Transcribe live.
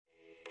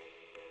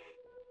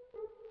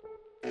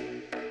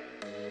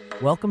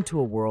Welcome to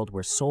a world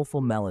where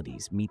soulful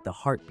melodies meet the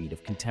heartbeat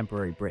of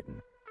contemporary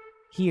Britain.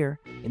 Here,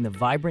 in the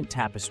vibrant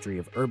tapestry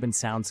of urban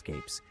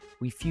soundscapes,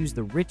 we fuse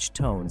the rich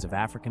tones of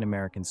African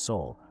American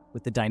soul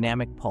with the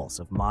dynamic pulse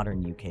of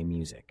modern UK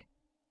music.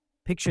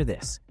 Picture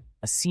this,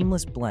 a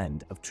seamless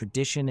blend of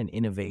tradition and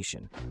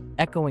innovation,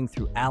 echoing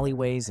through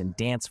alleyways and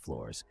dance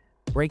floors,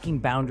 breaking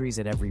boundaries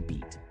at every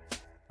beat.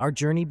 Our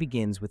journey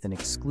begins with an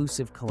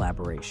exclusive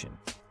collaboration,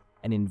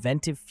 an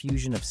inventive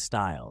fusion of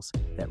styles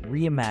that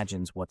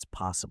reimagines what's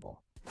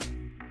possible.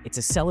 It's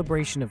a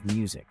celebration of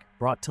music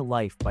brought to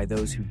life by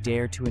those who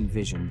dare to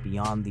envision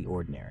beyond the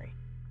ordinary.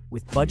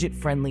 With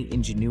budget-friendly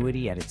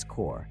ingenuity at its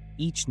core,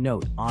 each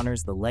note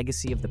honors the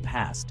legacy of the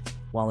past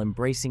while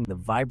embracing the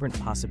vibrant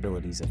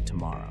possibilities of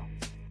tomorrow.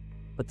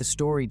 But the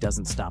story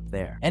doesn't stop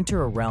there.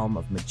 Enter a realm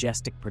of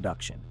majestic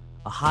production,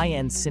 a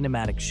high-end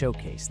cinematic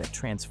showcase that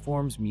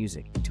transforms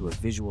music into a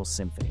visual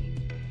symphony.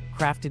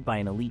 Crafted by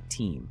an elite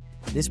team,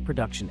 this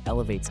production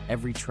elevates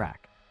every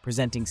track,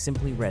 presenting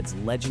Simply Red's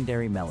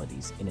legendary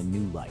melodies in a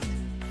new light.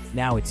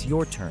 Now it's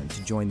your turn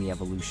to join the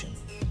evolution.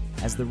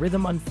 As the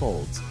rhythm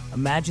unfolds,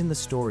 imagine the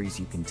stories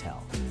you can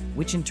tell.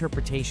 Which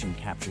interpretation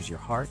captures your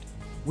heart?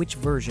 Which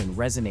version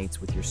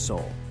resonates with your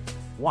soul?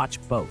 Watch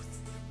both.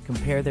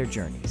 Compare their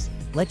journeys.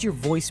 Let your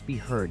voice be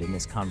heard in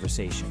this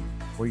conversation,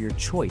 where your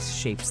choice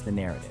shapes the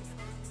narrative.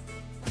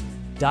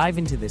 Dive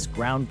into this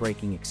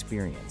groundbreaking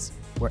experience,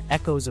 where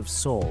echoes of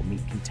soul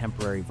meet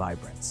contemporary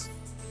vibrance.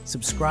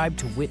 Subscribe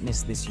to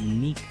witness this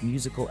unique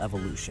musical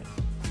evolution,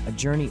 a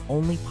journey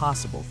only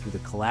possible through the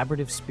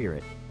collaborative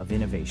spirit of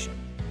innovation.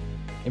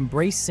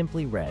 Embrace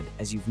Simply Red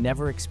as you've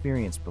never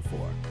experienced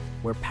before,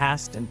 where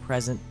past and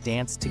present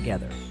dance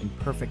together in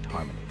perfect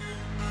harmony.